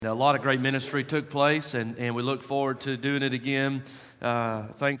A lot of great ministry took place, and we look forward to doing it again.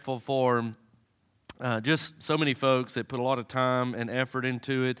 Thankful for just so many folks that put a lot of time and effort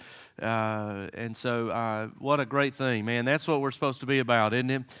into it. And so what a great thing, man. That's what we're supposed to be about,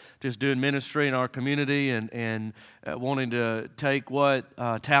 isn't it? Just doing ministry in our community and wanting to take what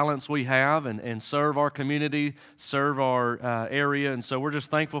talents we have and serve our community, serve our area. And so we're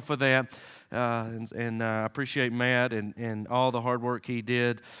just thankful for that. And I appreciate Matt and all the hard work he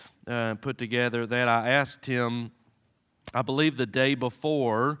did put together that. I asked him, I believe the day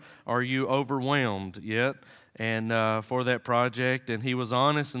before, are you overwhelmed yet? And for that project, and he was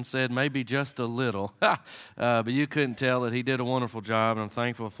honest and said maybe just a little. But you couldn't tell that he did a wonderful job, and I'm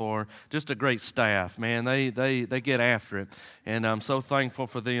thankful for just a great staff. Man, they get after it, and I'm so thankful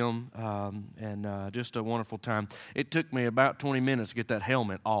for them, and just a wonderful time. It took me about 20 minutes to get that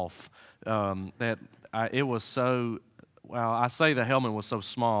helmet off. It was so. Well, I say the helmet was so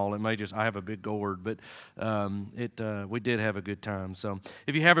small, it may just, I have a big gourd, but we did have a good time. So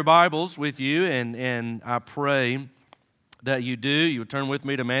if you have your Bibles with you, and I pray that you do, you would turn with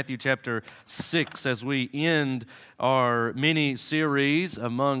me to Matthew chapter 6 as we end our mini-series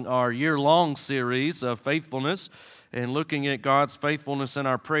among our year-long series of faithfulness and looking at God's faithfulness in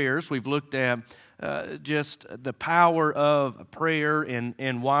our prayers. We've looked at just the power of prayer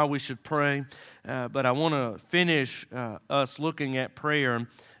and why we should pray. But I want to finish us looking at prayer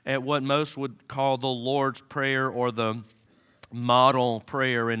at what most would call the Lord's Prayer or the model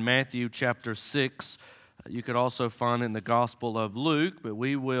prayer in Matthew chapter 6. You could also find it in the Gospel of Luke, but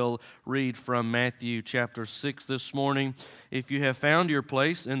we will read from Matthew chapter 6 this morning. If you have found your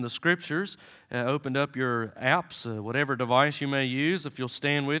place in the Scriptures, opened up your apps, whatever device you may use, if you'll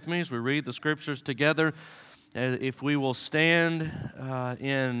stand with me as we read the Scriptures together. If we will stand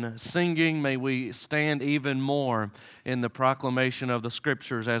in singing, may we stand even more in the proclamation of the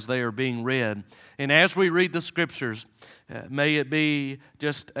Scriptures as they are being read. And as we read the Scriptures, may it be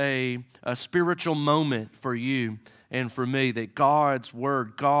just a spiritual moment for you and for me that God's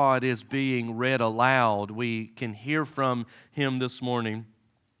Word, God is being read aloud. We can hear from Him this morning.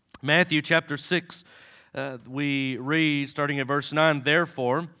 Matthew chapter 6, we read starting at verse 9,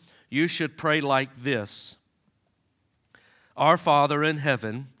 "Therefore you should pray like this. Our Father in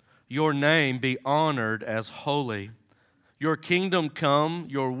heaven, your name be honored as holy. Your kingdom come,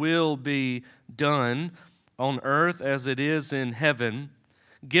 your will be done on earth as it is in heaven.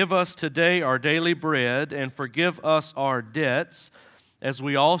 Give us today our daily bread, and forgive us our debts, as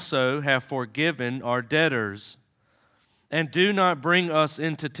we also have forgiven our debtors. And do not bring us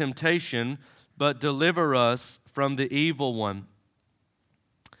into temptation, but deliver us from the evil one."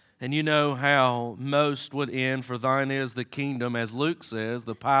 And you know how most would end, "For thine is the kingdom," as Luke says,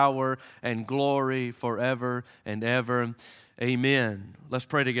 "the power and glory forever and ever. Amen." Let's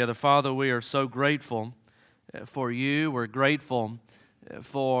pray together. Father, we are so grateful for you. We're grateful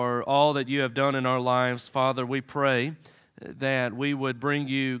for all that you have done in our lives. Father, we pray that we would bring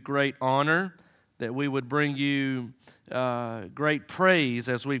you great honor, that we would bring you great praise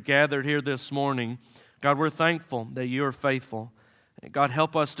as we've gathered here this morning. God, we're thankful that you are faithful. God,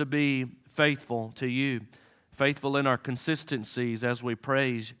 help us to be faithful to you, faithful in our consistencies as we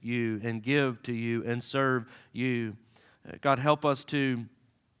praise you and give to you and serve you. God, help us to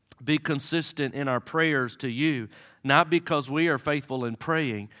be consistent in our prayers to you, not because we are faithful in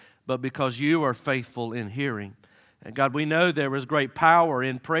praying, but because you are faithful in hearing. And God, we know there is great power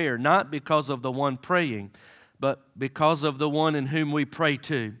in prayer, not because of the one praying, but because of the one in whom we pray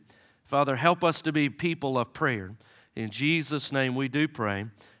to. Father, help us to be people of prayer. In Jesus' name we do pray.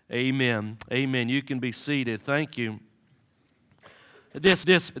 Amen. Amen. You can be seated. Thank you. This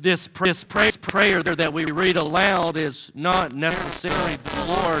prayer that we read aloud is not necessarily the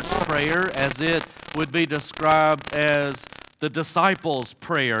Lord's Prayer as it would be described as the disciples'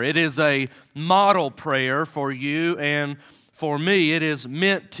 prayer. It is a model prayer for you and for me. It is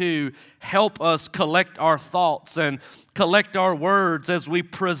meant to help us collect our thoughts and collect our words as we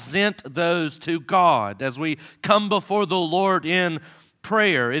present those to God, as we come before the Lord in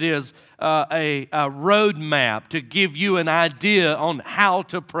prayer. It is a roadmap to give you an idea on how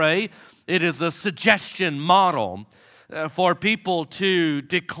to pray. It is a suggestion model for people to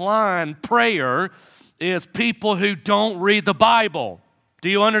decline prayer is people who don't read the Bible. Do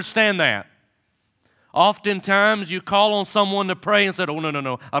you understand that? Oftentimes you call on someone to pray and say, "Oh,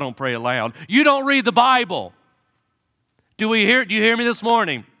 no, I don't pray aloud." You don't read the Bible. Do you hear me this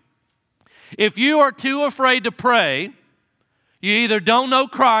morning? If you are too afraid to pray, you either don't know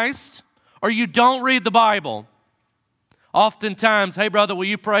Christ or you don't read the Bible. Oftentimes, "Hey brother, will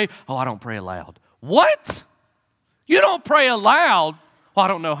you pray?" "Oh, I don't pray aloud." What? You don't pray aloud? Well, I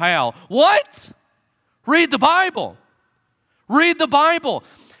don't know how. What? Read the Bible. Read the Bible.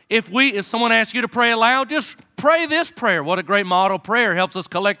 If someone asks you to pray aloud, just pray this prayer. What a great model prayer. Helps us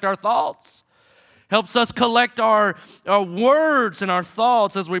collect our thoughts. Helps us collect our words and our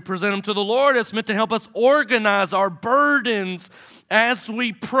thoughts as we present them to the Lord. It's meant to help us organize our burdens as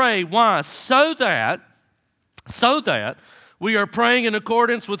we pray. Why? So that we are praying in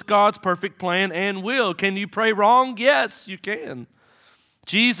accordance with God's perfect plan and will. Can you pray wrong? Yes, you can.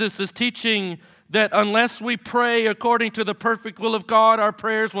 Jesus is teaching that unless we pray according to the perfect will of God, our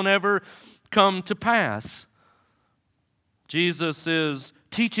prayers will never come to pass. Jesus is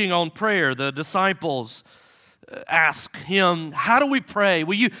teaching on prayer. The disciples ask him, how do we pray?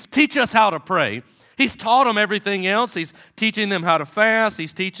 Will you teach us how to pray? He's taught them everything else. He's teaching them how to fast.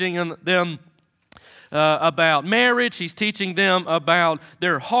 He's teaching them about marriage. He's teaching them about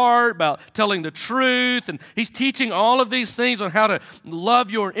their heart, about telling the truth. And he's teaching all of these things on how to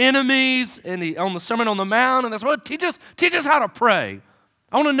love your enemies and on the Sermon on the Mount. And that's what teach us how to pray.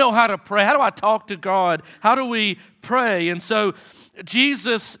 I want to know how to pray. How do I talk to God? How do we pray? And so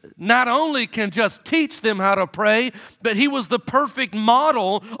Jesus not only can just teach them how to pray, but he was the perfect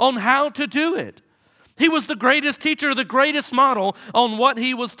model on how to do it. He was the greatest teacher, the greatest model on what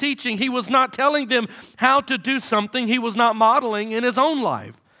he was teaching. He was not telling them how to do something he was not modeling in his own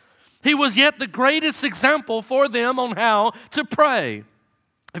life. He was yet the greatest example for them on how to pray.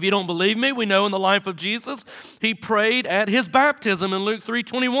 If you don't believe me, we know in the life of Jesus, he prayed at his baptism in Luke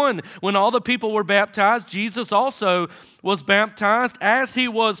 3:21. When all the people were baptized, Jesus also was baptized. As he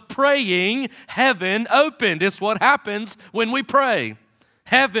was praying, heaven opened. It's what happens when we pray.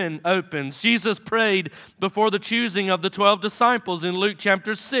 Heaven opens. Jesus prayed before the choosing of the 12 disciples in Luke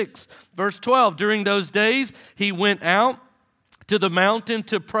chapter 6, verse 12. During those days, he went out to the mountain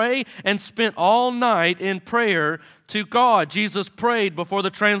to pray and spent all night in prayer to God. Jesus prayed before the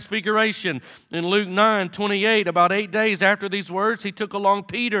transfiguration. In Luke 9:28, about 8 days after these words, he took along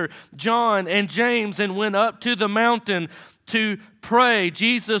Peter, John, and James and went up to the mountain to pray.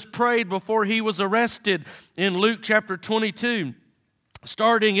 Jesus prayed before he was arrested in Luke chapter 22.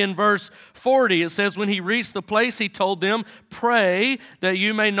 Starting in verse 40, it says, when he reached the place, he told them, pray that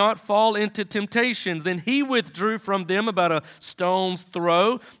you may not fall into temptation. Then he withdrew from them about a stone's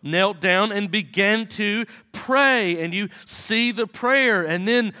throw, knelt down, and began to pray. And you see the prayer. And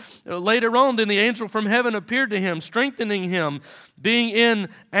then later on, then the angel from heaven appeared to him, strengthening him. Being in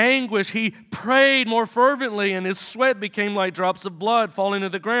anguish, he prayed more fervently, and his sweat became like drops of blood falling to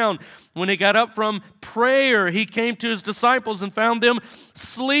the ground. When he got up from prayer, he came to his disciples and found them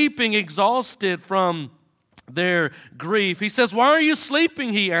sleeping, exhausted from their grief. He says, why are you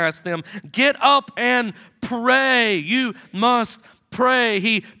sleeping? He asked them. Get up and pray. You must pray.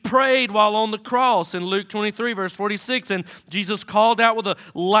 He prayed while on the cross in Luke 23, verse 46. And Jesus called out with a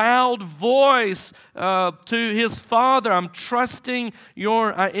loud voice to his Father, I'm trusting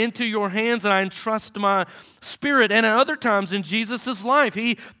into your hands, and I entrust my spirit. And at other times in Jesus' life,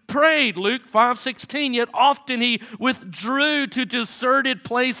 he prayed, Luke 5:16, yet often he withdrew to deserted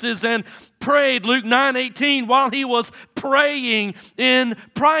places and prayed, Luke 9:18, while he was praying in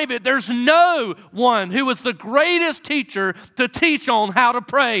private. There's no one who was the greatest teacher to teach on how to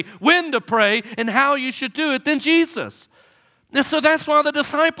pray, when to pray, and how you should do it than Jesus. And so that's why the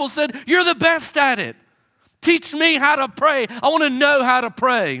disciples said, you're the best at it. Teach me how to pray. I want to know how to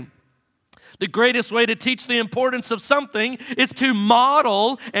pray. The greatest way to teach the importance of something is to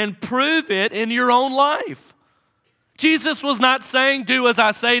model and prove it in your own life. Jesus was not saying, do as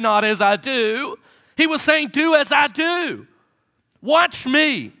I say, not as I do. He was saying, do as I do. Watch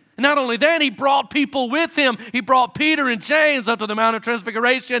me. And not only that, he brought people with him. He brought Peter and James up to the Mount of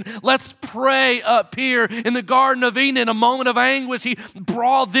Transfiguration. Let's pray up here in the Garden of Eden in a moment of anguish. He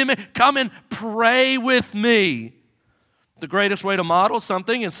brought them in. Come and pray with me. The greatest way to model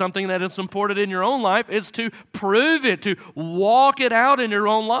something and something that is important in your own life is to prove it, to walk it out in your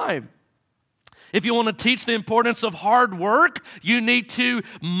own life. If you want to teach the importance of hard work, you need to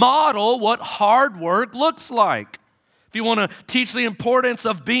model what hard work looks like. If you want to teach the importance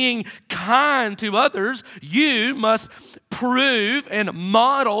of being kind to others, you must prove and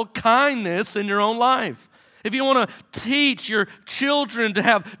model kindness in your own life. If you want to teach your children to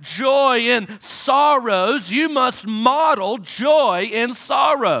have joy in sorrows, you must model joy in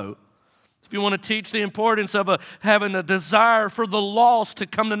sorrow. If you want to teach the importance of having a desire for the lost to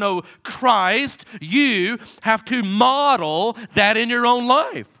come to know Christ, you have to model that in your own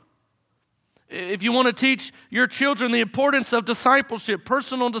life. If you want to teach your children the importance of discipleship,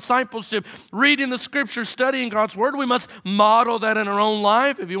 personal discipleship, reading the Scripture, studying God's Word, we must model that in our own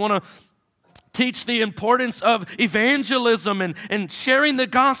life. If you want to teach the importance of evangelism and sharing the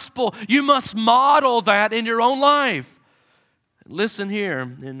gospel, you must model that in your own life. Listen here,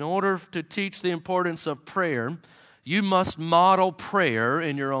 in order to teach the importance of prayer, you must model prayer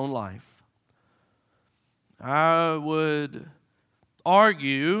in your own life. I would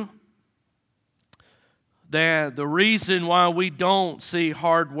argue that the reason why we don't see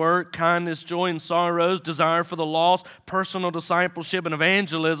hard work, kindness, joy, and sorrows, desire for the lost, personal discipleship and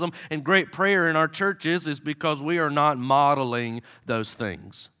evangelism, and great prayer in our churches is because we are not modeling those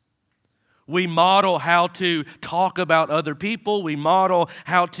things. We model how to talk about other people. We model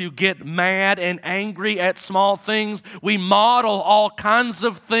how to get mad and angry at small things. We model all kinds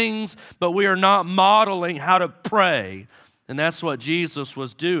of things, but we are not modeling how to pray. And that's what Jesus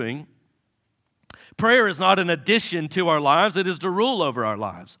was doing. Prayer is not an addition to our lives. It is to rule over our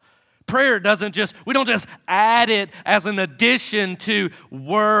lives. Prayer we don't just add it as an addition to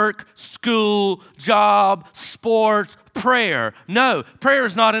work, school, job, sports, prayer. No, prayer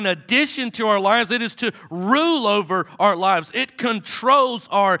is not an addition to our lives. It is to rule over our lives. It controls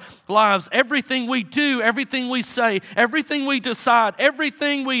our lives. Everything we do, everything we say, everything we decide,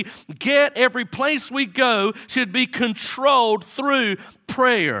 everything we get, every place we go should be controlled through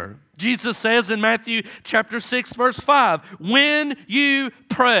prayer. Jesus says in Matthew chapter 6, verse 5, when you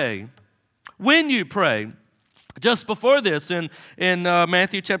pray, just before this in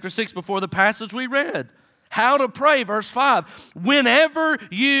Matthew chapter 6, before the passage we read, how to pray, verse 5, whenever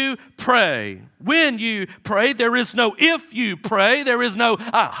you pray. When you pray, there is no if you pray. There is no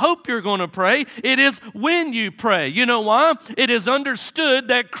I hope you're going to pray. It is when you pray. You know why? It is understood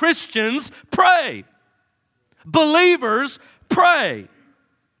that Christians pray. Believers pray.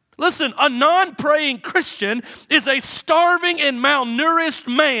 Listen, a non-praying Christian is a starving and malnourished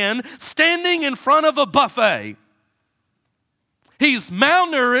man standing in front of a buffet. He's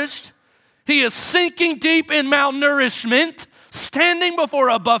malnourished. He is sinking deep in malnourishment, standing before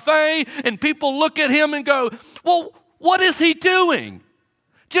a buffet, and people look at him and go, well, what is he doing?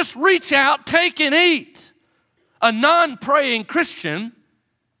 Just reach out, take and eat. A non-praying Christian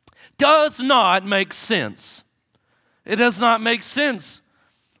does not make sense. It does not make sense.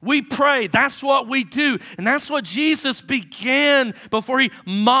 We pray. That's what we do. And that's what Jesus began before he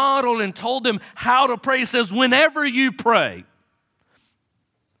modeled and told them how to pray. He says, whenever you pray,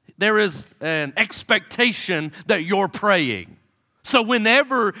 there is an expectation that you're praying. So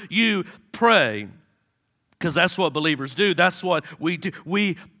whenever you pray, because that's what believers do. That's what we do.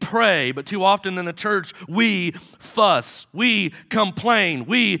 We pray, but too often in the church, we fuss, we complain,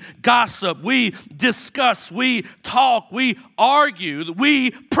 we gossip, we discuss, we talk, we argue, we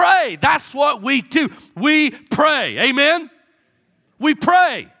pray. That's what we do. We pray. Amen? We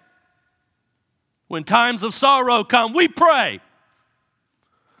pray. When times of sorrow come, we pray.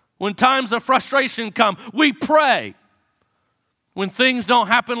 When times of frustration come, we pray. When things don't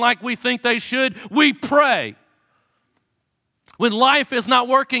happen like we think they should, we pray. When life is not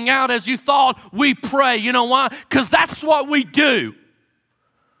working out as you thought, we pray. You know why? Because that's what we do.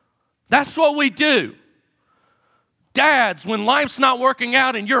 That's what we do. Dads, when life's not working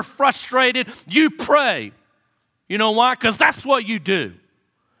out and you're frustrated, you pray. You know why? Because that's what you do.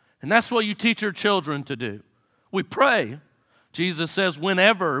 And that's what you teach your children to do. We pray. Jesus says,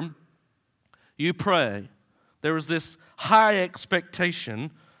 whenever you pray, there is this high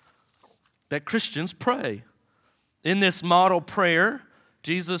expectation that Christians pray. In this model prayer,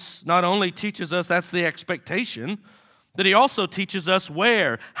 Jesus not only teaches us that's the expectation, but he also teaches us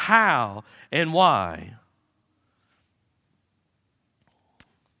where, how, and why.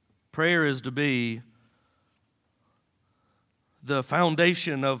 Prayer is to be the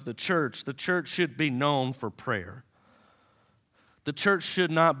foundation of the church. The church should be known for prayer. The church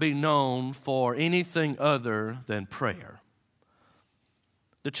should not be known for anything other than prayer.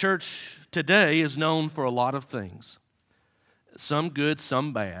 The church today is known for a lot of things. Some good,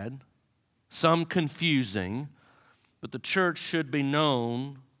 some bad, some confusing, but the church should be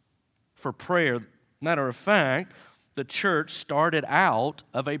known for prayer. Matter of fact, the church started out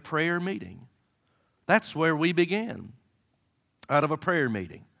of a prayer meeting. That's where we began, out of a prayer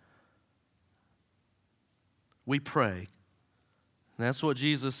meeting. We pray. And that's what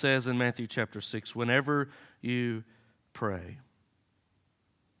Jesus says in Matthew chapter 6, whenever you pray.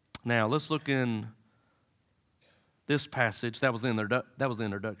 Now, let's look in this passage. That was the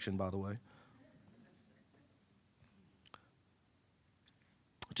introduction, by the way.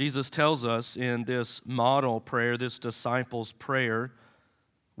 Jesus tells us in this model prayer, this disciples' prayer,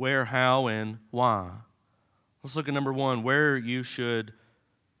 where, how, and why. Let's look at number one, where you should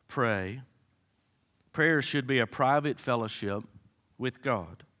pray. Prayer should be a private fellowship with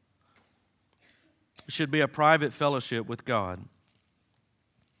God. should be a private fellowship with God.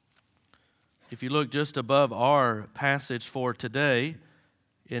 If you look just above our passage for today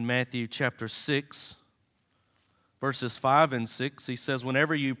in Matthew chapter 6, verses 5 and 6, he says,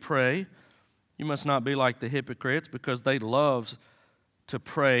 whenever you pray, you must not be like the hypocrites, because they love to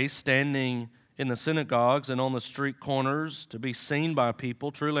pray standing in the synagogues and on the street corners to be seen by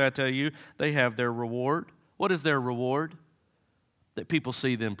people. Truly, I tell you, they have their reward. What is their reward? That people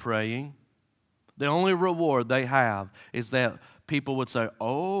see them praying. The only reward they have is that people would say,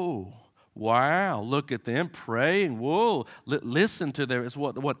 oh, wow, look at them praying. Whoa, listen to their, it's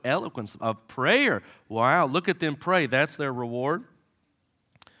what eloquence of prayer. Wow, look at them pray. That's their reward.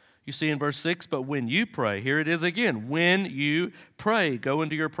 You see in verse 6, but when you pray, here it is again, when you pray, go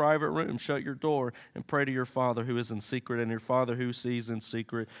into your private room, shut your door, and pray to your Father who is in secret, and your Father who sees in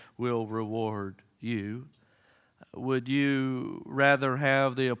secret will reward you. Would you rather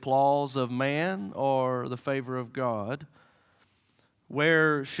have the applause of man or the favor of God?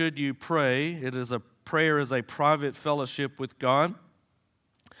 Where should you pray? Prayer is a private fellowship with God.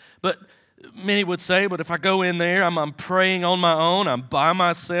 But many would say, but if I go in there, I'm praying on my own, I'm by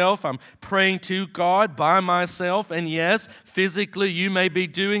myself, I'm praying to God by myself. And yes, physically you may be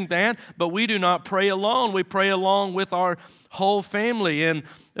doing that, but we do not pray alone. We pray along with our whole family. In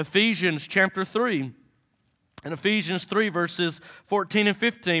Ephesians chapter 3, in Ephesians 3, verses 14 and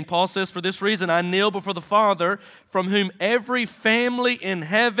 15, Paul says, for this reason I kneel before the Father, from whom every family in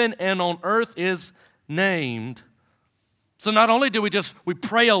heaven and on earth is named. So not only do we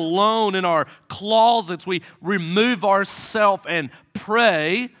pray alone in our closets, we remove ourselves and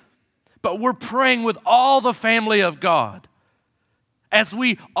pray, but we're praying with all the family of God. As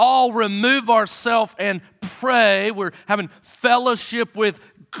we all remove ourselves and pray, we're having fellowship with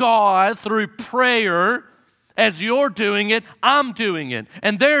God through prayer. As you're doing it, I'm doing it,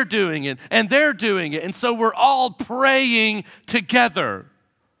 and they're doing it, and they're doing it. And so we're all praying together.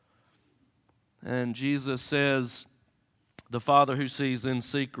 And Jesus says, the Father who sees in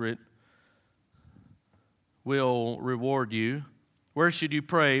secret will reward you. Where should you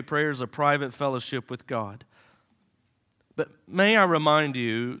pray? Prayer is a private fellowship with God. But may I remind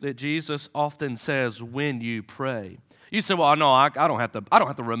you that Jesus often says, when you pray. You say, well, no, I don't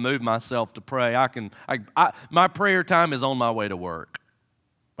have to remove myself to pray. My prayer time is on my way to work.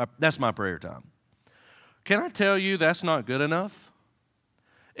 That's my prayer time. Can I tell you that's not good enough?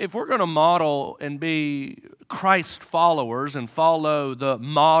 If we're going to model and be Christ followers and follow the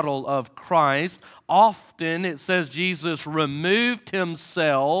model of Christ, often it says Jesus removed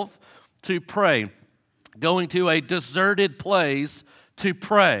himself to pray, going to a deserted place to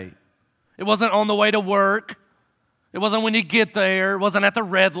pray. It wasn't on the way to work. It wasn't when you get there. It wasn't at the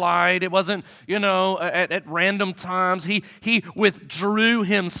red light. It wasn't, at random times. He withdrew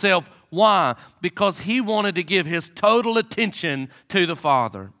himself. Why? Because he wanted to give his total attention to the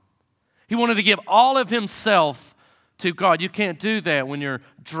Father. He wanted to give all of himself to God. You can't do that when you're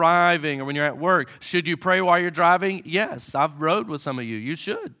driving or when you're at work. Should you pray while you're driving? Yes, I've rode with some of you. You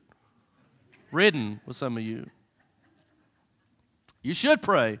should. Ridden with some of you. You should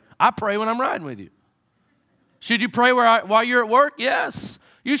pray. I pray when I'm riding with you. Should you pray while you're at work? Yes.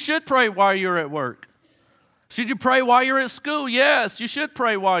 You should pray while you're at work. Should you pray while you're at school? Yes. You should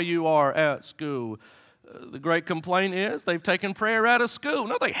pray while you are at school. The great complaint is they've taken prayer out of school.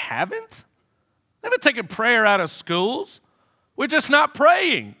 No, they haven't. They haven't taken prayer out of schools. We're just not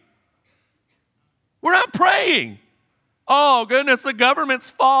praying. We're not praying. Oh, goodness, the government's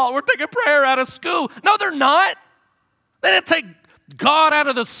fault. We're taking prayer out of school. No, they're not. They didn't take God out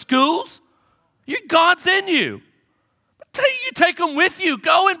of the schools. God's in you. You take them with you.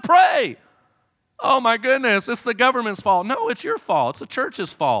 Go and pray. Oh, my goodness, it's the government's fault. No, it's your fault. It's the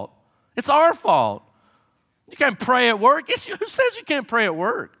church's fault. It's our fault. You can't pray at work. Who says you can't pray at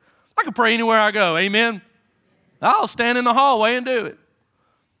work? I can pray anywhere I go. Amen? I'll stand in the hallway and do it.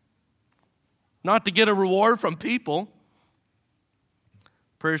 Not to get a reward from people.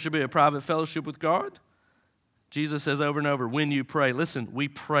 Prayer should be a private fellowship with God. Jesus says over and over, when you pray, listen, we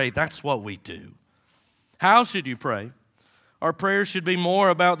pray. That's what we do. How should you pray? Our prayers should be more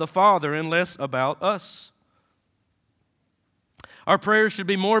about the Father and less about us. Our prayers should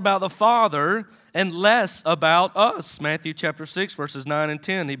be more about the Father and less about us. Matthew chapter 6, verses 9 and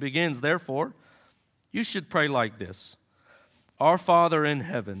 10, he begins, therefore, you should pray like this. Our Father in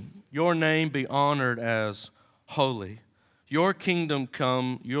heaven, your name be honored as holy. Your kingdom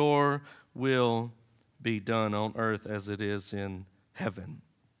come, your will be done on earth as it is in heaven.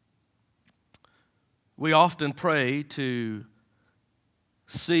 We often pray to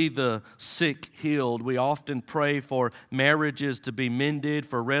see the sick healed. We often pray for marriages to be mended,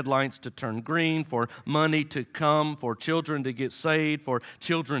 for red lights to turn green, for money to come, for children to get saved, for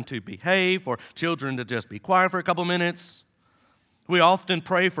children to behave, for children to just be quiet for a couple minutes. We often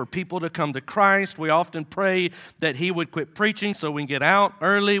pray for people to come to Christ. We often pray that He would quit preaching so we can get out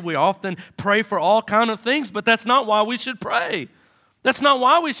early. We often pray for all kinds of things, but that's not why we should pray. That's not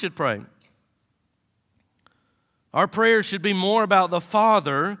why we should pray. Our prayers should be more about the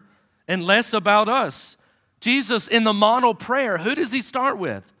Father and less about us. Jesus, in the model prayer, who does He start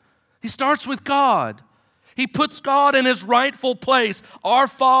with? He starts with God. He puts God in His rightful place. Our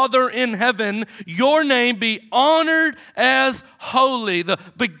Father in heaven, your name be honored as holy. The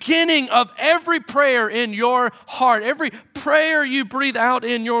beginning of every prayer in your heart, every prayer you breathe out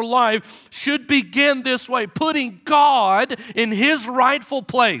in your life should begin this way, putting God in His rightful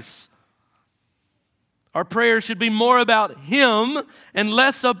place. Our prayers should be more about Him and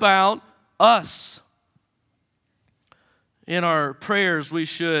less about us. In our prayers, we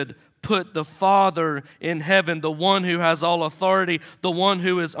should put the Father in heaven, the one who has all authority, the one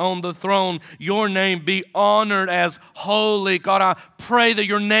who is on the throne. Your name be honored as holy. God, I pray that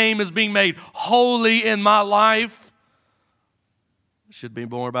your name is being made holy in my life. It should be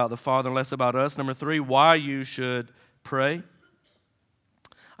more about the Father and less about us. Number 3, why you should pray.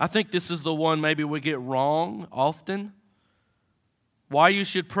 I think this is the one maybe we get wrong often. Why you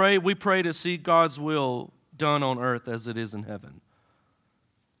should pray. We pray to see God's will done on earth as it is in heaven.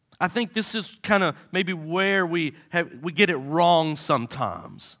 I think this is kind of maybe where we get it wrong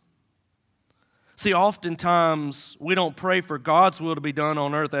sometimes. See, oftentimes we don't pray for God's will to be done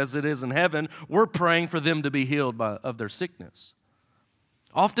on earth as it is in heaven. We're praying for them to be healed of their sickness.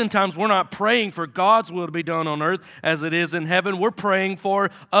 Oftentimes, we're not praying for God's will to be done on earth as it is in heaven. We're praying for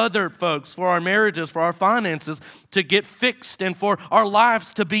other folks, for our marriages, for our finances to get fixed, and for our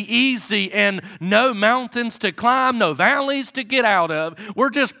lives to be easy and no mountains to climb, no valleys to get out of.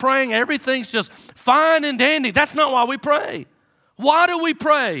 We're just praying everything's just fine and dandy. That's not why we pray. Why do we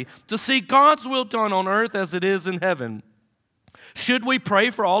pray? To see God's will done on earth as it is in heaven. Should we pray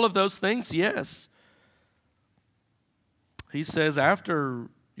for all of those things? Yes. He says, after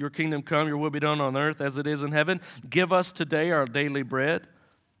your kingdom come, your will be done on earth as it is in heaven. Give us today our daily bread,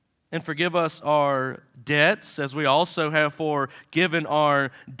 and forgive us our debts as we also have forgiven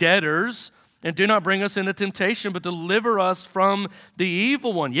our debtors. And do not bring us into temptation, but deliver us from the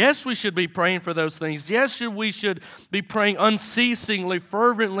evil one. Yes, we should be praying for those things. Yes, we should be praying unceasingly,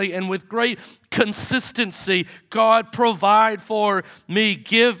 fervently, and with great consistency. God, provide for me.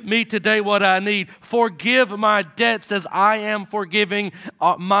 Give me today what I need. Forgive my debts as I am forgiving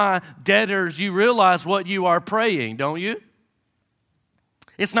my debtors. You realize what you are praying, don't you?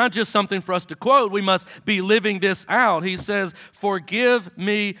 It's not just something for us to quote. We must be living this out. He says, forgive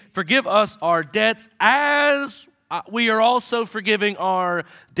us our debts as we are also forgiving our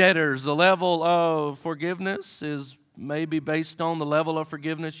debtors. The level of forgiveness is maybe based on the level of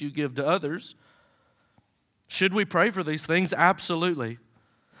forgiveness you give to others. Should we pray for these things? Absolutely.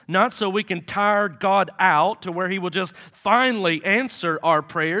 Not so we can tire God out to where He will just finally answer our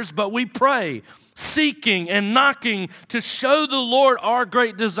prayers, but we pray, seeking and knocking to show the Lord our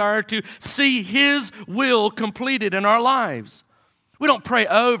great desire to see His will completed in our lives. We don't pray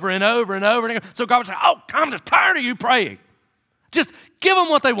over and over and over and over. So God would say, oh, I'm just tired of you praying. Just give them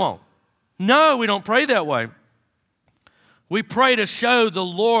what they want. No, we don't pray that way. We pray to show the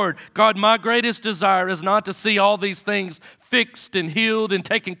Lord, God, my greatest desire is not to see all these things fixed and healed and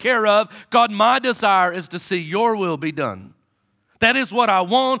taken care of. God, my desire is to see your will be done. That is what I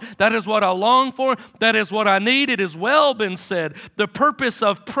want. That is what I long for. That is what I need. It has well been said. The purpose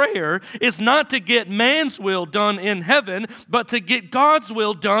of prayer is not to get man's will done in heaven, but to get God's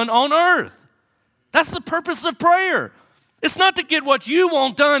will done on earth. That's the purpose of prayer. It's not to get what you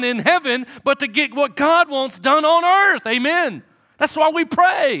want done in heaven, but to get what God wants done on earth. Amen. That's why we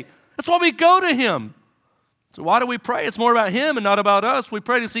pray. That's why we go to Him. So why do we pray? It's more about Him and not about us. We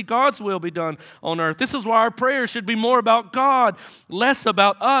pray to see God's will be done on earth. This is why our prayer should be more about God, less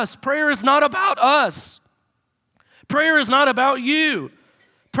about us. Prayer is not about us. Prayer is not about you.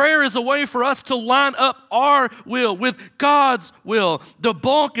 Prayer is a way for us to line up our will with God's will. The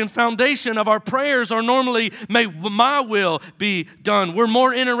bulk and foundation of our prayers are normally, may my will be done. We're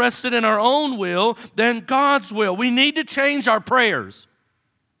more interested in our own will than God's will. We need to change our prayers.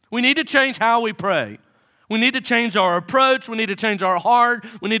 We need to change how we pray. We need to change our approach. We need to change our heart.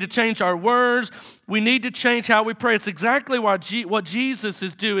 We need to change our words. We need to change how we pray. It's exactly what Jesus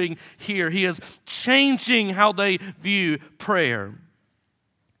is doing here. He is changing how they view prayer.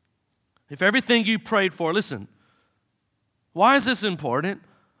 If everything you prayed for, listen, Why is this important?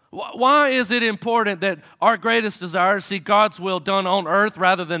 Why is it important that our greatest desire is to see God's will done on earth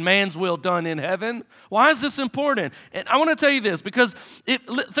rather than man's will done in heaven? Why is this important? And I want to tell you this because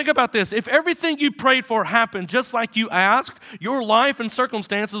think about this. If everything you prayed for happened just like you asked, your life and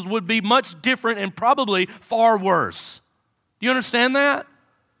circumstances would be much different and probably far worse. Do you understand that?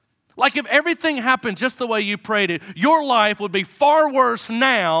 Like if everything happened just the way you prayed it, your life would be far worse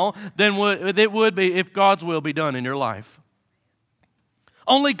now than it would be if God's will be done in your life.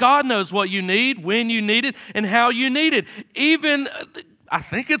 Only God knows what you need, when you need it, and how you need it. Even, I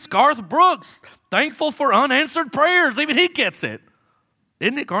think it's Garth Brooks, thankful for unanswered prayers. Even he gets it.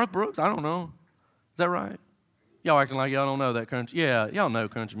 Isn't it Garth Brooks? I don't know. Is that right? Y'all acting like y'all don't know that country. Yeah, y'all know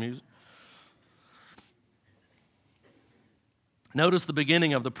country music. Notice the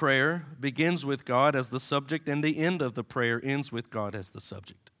beginning of the prayer begins with God as the subject, and the end of the prayer ends with God as the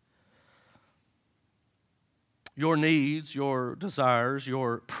subject. Your needs, your desires,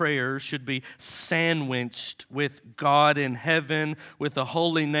 your prayers should be sandwiched with God in heaven, with the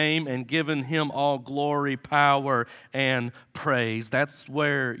holy name, and giving Him all glory, power, and praise. That's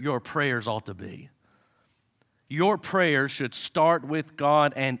where your prayers ought to be. Your prayers should start with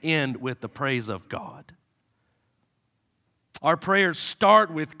God and end with the praise of God. Our prayers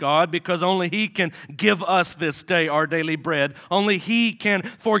start with God because only He can give us this day our daily bread. Only He can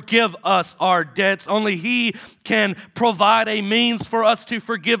forgive us our debts. Only He can provide a means for us to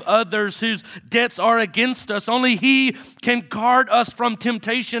forgive others whose debts are against us. Only He can guard us from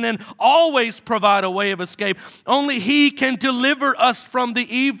temptation and always provide a way of escape. Only He can deliver us from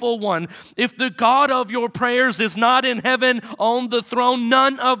the evil one. If the God of your prayers is not in heaven on the throne,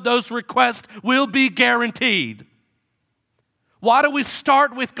 none of those requests will be guaranteed. Why do we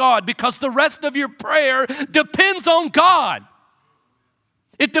start with God? Because the rest of your prayer depends on God.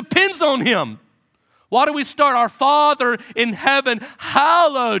 It depends on Him. Why do we start? Our Father in heaven,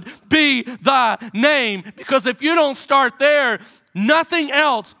 hallowed be thy name. Because if you don't start there, nothing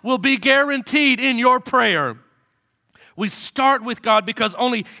else will be guaranteed in your prayer. We start with God because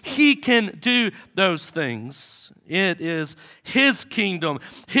only He can do those things. It is His kingdom,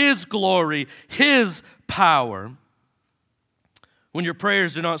 His glory, His power. When your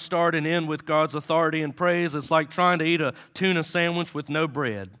prayers do not start and end with God's authority and praise, it's like trying to eat a tuna sandwich with no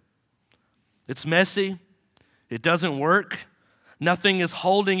bread. It's messy. It doesn't work. Nothing is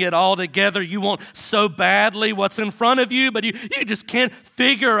holding it all together. You want so badly what's in front of you, but you just can't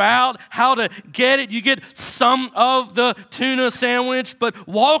figure out how to get it. You get some of the tuna sandwich, but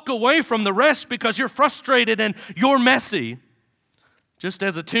walk away from the rest because you're frustrated and you're messy. Just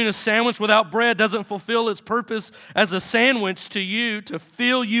as a tuna sandwich without bread doesn't fulfill its purpose as a sandwich to you to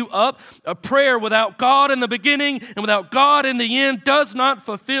fill you up, a prayer without God in the beginning and without God in the end does not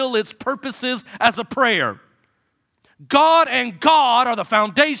fulfill its purposes as a prayer. God and God are the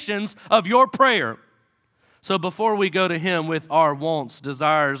foundations of your prayer. So before we go to Him with our wants,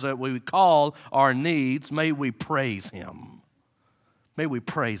 desires that we call our needs, may we praise Him. May we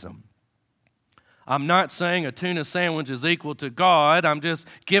praise Him. I'm not saying a tuna sandwich is equal to God. I'm just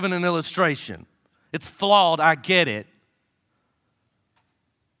giving an illustration. It's flawed. I get it.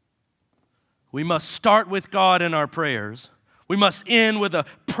 We must start with God in our prayers. We must end with a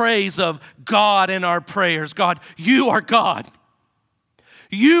praise of God in our prayers. God, You are God.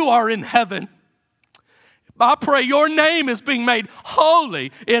 You are in heaven. I pray Your name is being made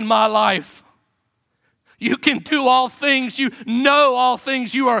holy in my life. You can do all things. You know all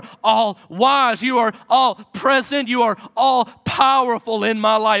things. You are all wise. You are all present. You are all powerful in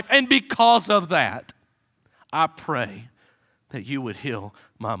my life. And because of that, I pray that You would heal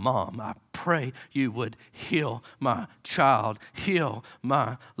my mom. I pray You would heal my child, heal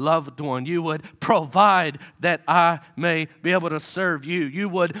my loved one. You would provide that I may be able to serve You. You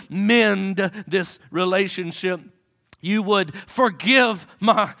would mend this relationship. You would forgive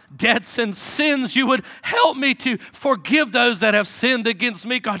my debts and sins. You would help me to forgive those that have sinned against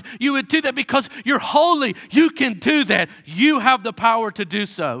me. God, You would do that because You're holy. You can do that. You have the power to do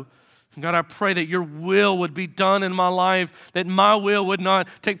so. God, I pray that Your will would be done in my life, that my will would not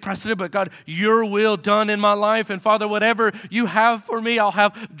take precedent, but God, Your will done in my life. And Father, whatever You have for me, I'll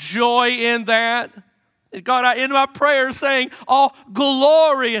have joy in that. And God, I end my prayer saying all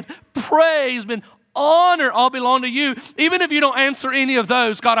glory and praise and honor all belong to You. Even if You don't answer any of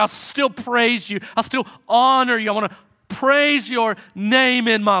those, God, I'll still praise You. I'll still honor You. I want to praise Your name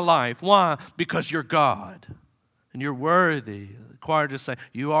in my life. Why? Because You're God and You're worthy. The choir just say,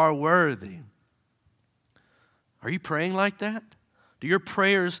 You are worthy. Are you praying like that? Do your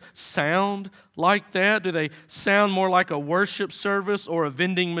prayers sound like that? Do they sound more like a worship service or a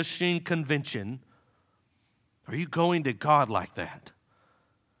vending machine convention? Are you going to God like that?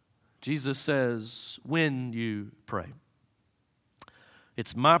 Jesus says, when you pray,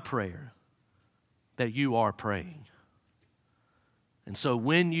 it's my prayer that you are praying. And so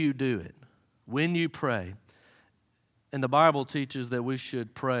when you do it, when you pray, and the Bible teaches that we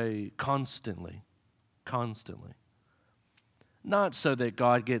should pray constantly. Not so that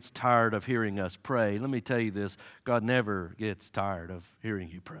God gets tired of hearing us pray. Let me tell you this, God never gets tired of hearing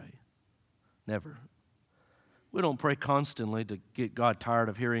you pray. Never. We don't pray constantly to get God tired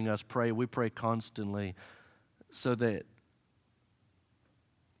of hearing us pray. We pray constantly so that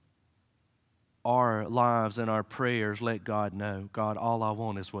our lives and our prayers let God know, God, all I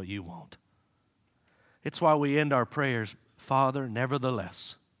want is what you want. It's why we end our prayers, Father,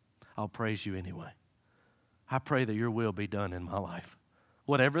 nevertheless, I'll praise you anyway. I pray that your will be done in my life.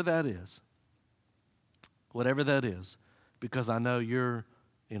 Whatever that is, because I know you're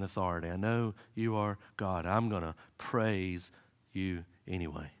in authority. I know you are God. I'm going to praise you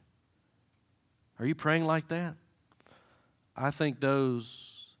anyway. Are you praying like that? I think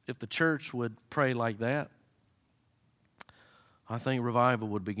if the church would pray like that, I think revival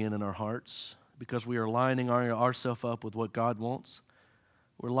would begin in our hearts because we are lining ourselves up with what God wants.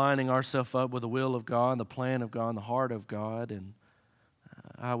 We're lining ourselves up with the will of God, the plan of God, and the heart of God. And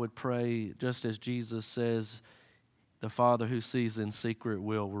I would pray just as Jesus says, the Father who sees in secret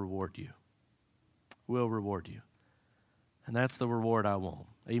will reward you. Will reward you. And that's the reward I want.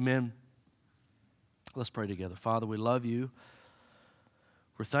 Amen. Let's pray together. Father, we love you.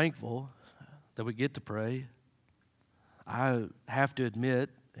 We're thankful that we get to pray. I have to admit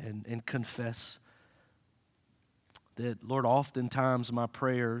and confess that, Lord, oftentimes my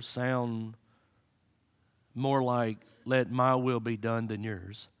prayers sound more like, let my will be done than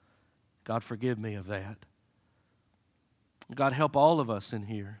yours. God, forgive me of that. God, help all of us in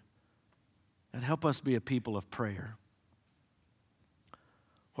here. And help us be a people of prayer.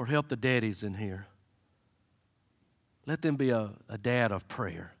 Lord, help the daddies in here. Let them be a dad of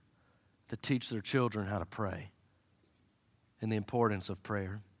prayer to teach their children how to pray and the importance of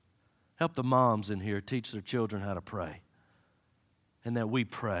prayer. Help the moms in here teach their children how to pray and that we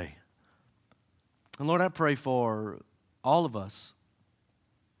pray. And Lord, I pray for all of us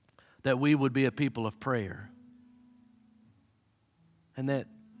that we would be a people of prayer. And that,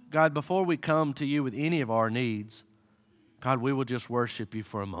 God, before we come to you with any of our needs, God, we will just worship you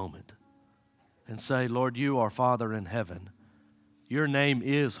for a moment and say, Lord, you are Father in heaven. Your name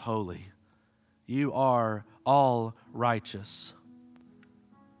is holy. You are all righteous.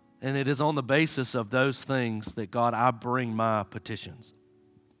 And it is on the basis of those things that, God, I bring my petitions,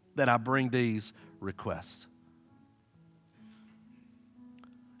 that I bring these requests.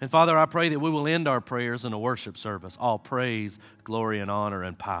 And Father, I pray that we will end our prayers in a worship service. All praise, glory, and honor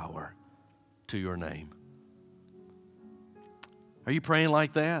and power to your name. Are you praying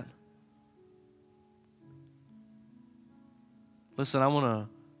like that? Listen, I want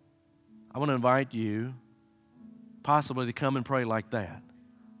to invite you possibly to come and pray like that.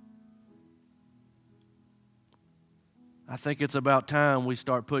 I think it's about time we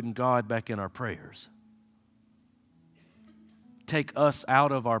start putting God back in our prayers. Take us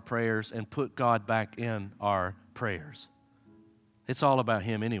out of our prayers and put God back in our prayers. It's all about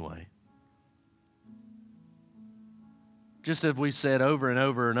Him anyway. Just as we said over and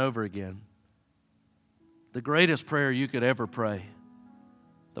over and over again, the greatest prayer you could ever pray,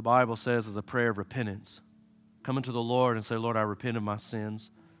 the Bible says, is a prayer of repentance. Coming to the Lord and say, Lord, I repent of my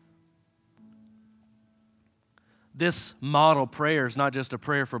sins. This model prayer is not just a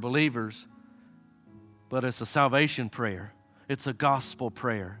prayer for believers, but it's a salvation prayer. It's a gospel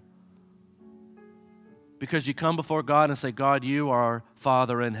prayer. Because you come before God and say, God, you are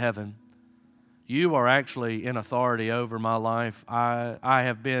Father in heaven. You are actually in authority over my life. I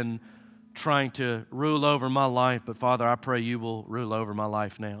have been trying to rule over my life, but Father, I pray you will rule over my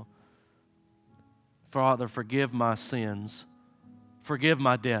life now. Father, forgive my sins. Forgive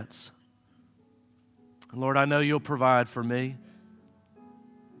my debts. Lord, I know you'll provide for me.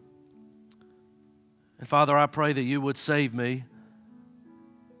 And Father, I pray that you would save me.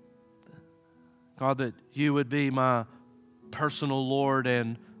 God, that you would be my personal Lord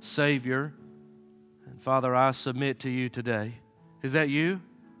and Savior. And Father, I submit to you today. Is that you?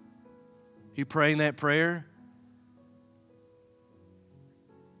 You praying that prayer?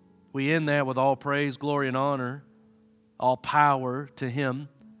 We end that with all praise, glory, and honor, all power to Him.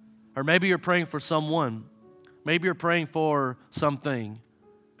 Or maybe you're praying for someone. Maybe you're praying for something.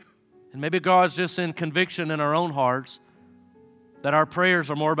 And maybe God's just in conviction in our own hearts that our prayers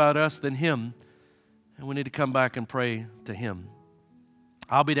are more about us than Him. And we need to come back and pray to Him.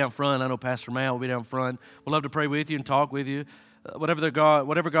 I'll be down front. I know Pastor Matt will be down front. We'd love to pray with you and talk with you. Whatever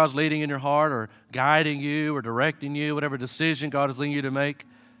God's leading in your heart or guiding you or directing you, whatever decision God is leading you to make,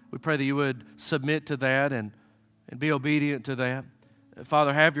 we pray that you would submit to that and be obedient to that.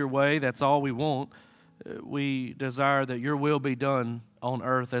 Father, have your way. That's all we want. We desire that your will be done on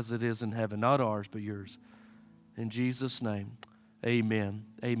earth as it is in heaven, not ours, but yours. In Jesus' name, amen.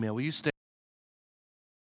 Amen. Will you stand?